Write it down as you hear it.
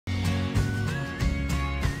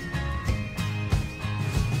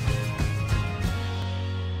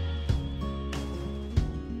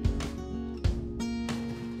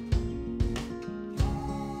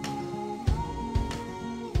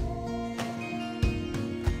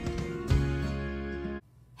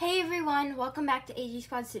everyone, welcome back to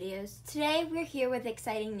AGSquadStudios. Today we're here with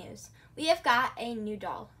exciting news. We have got a new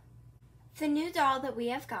doll. The new doll that we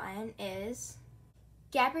have gotten is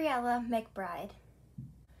Gabriella McBride.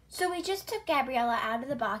 So we just took Gabriella out of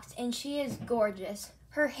the box and she is gorgeous.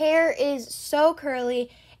 Her hair is so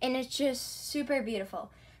curly and it's just super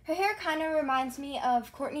beautiful. Her hair kind of reminds me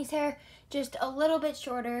of Courtney's hair, just a little bit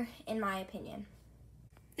shorter in my opinion.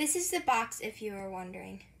 This is the box if you were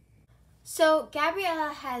wondering. So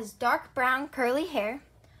Gabriella has dark brown curly hair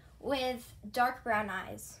with dark brown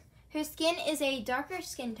eyes. Her skin is a darker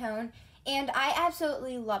skin tone and I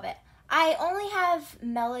absolutely love it. I only have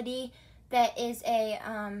Melody that is a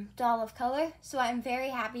doll of color, so I'm very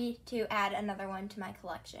happy to add another one to my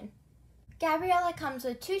collection. Gabriella comes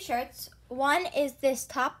with two shirts. One is this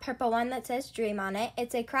top purple one that says Dream on it.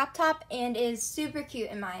 It's a crop top and is super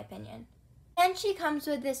cute in my opinion. Then she comes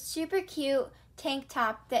with this super cute tank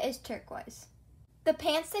top that is turquoise. The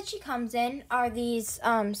pants that she comes in are these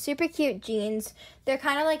super cute jeans. They're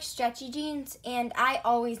kind of like stretchy jeans and I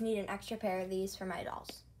always need an extra pair of these for my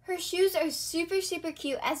dolls. Her shoes are super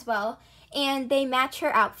cute as well and they match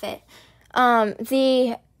her outfit.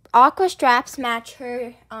 The aqua straps match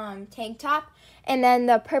her tank top and then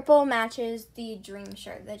the purple matches the dream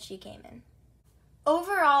shirt that she came in.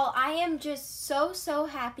 Overall, I am just so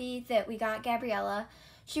happy that we got Gabriella.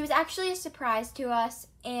 She was actually a surprise to us,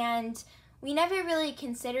 and we never really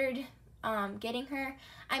considered getting her.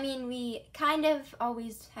 I mean, we kind of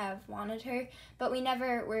always have wanted her, but we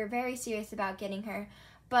never were very serious about getting her.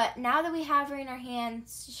 But now that we have her in our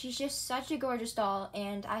hands, she's just such a gorgeous doll,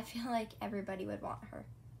 and I feel like everybody would want her.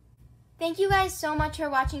 Thank you guys so much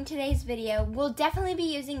for watching today's video. We'll definitely be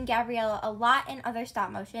using Gabriella a lot in other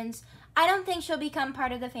stop motions. I don't think she'll become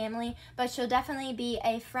part of the family, but she'll definitely be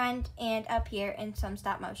a friend and appear in some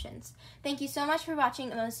stop motions. Thank you so much for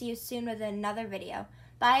watching, and we'll see you soon with another video.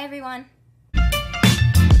 Bye, everyone.